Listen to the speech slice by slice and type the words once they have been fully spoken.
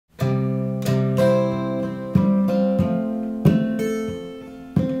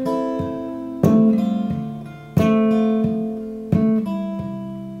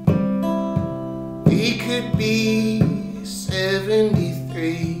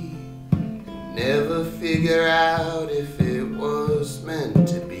figure out if it was meant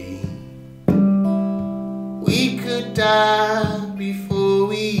to be. We could die before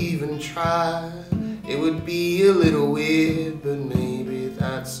we even try. It would be a little weird, but maybe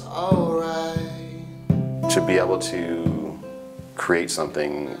that's alright. To be able to create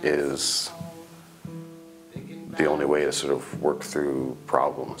something is the only way to sort of work through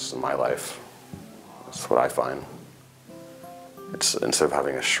problems in my life. That's what I find. It's, instead of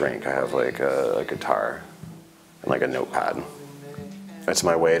having a shrink, I have like a guitar and like a notepad. It's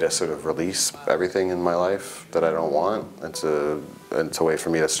my way to sort of release everything in my life that I don't want. It's a way for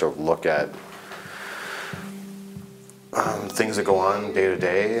me to sort of look at things that go on day to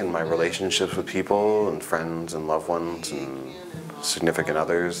day in my relationships with people and friends and loved ones and significant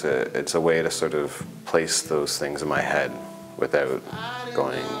others. It's a way to sort of place those things in my head without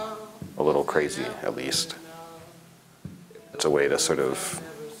going a little crazy, at least. It's a way to sort of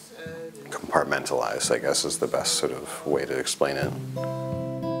compartmentalize, I guess, is the best sort of way to explain it.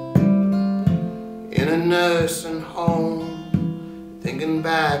 In a nursing home, thinking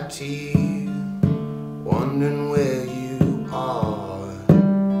back to you, wondering where you are.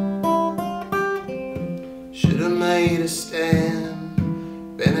 Should've made a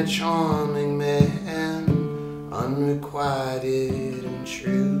stand, been a charming man, unrequited and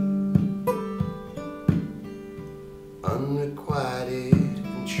true. Unrequited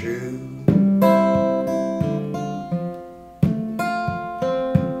and true.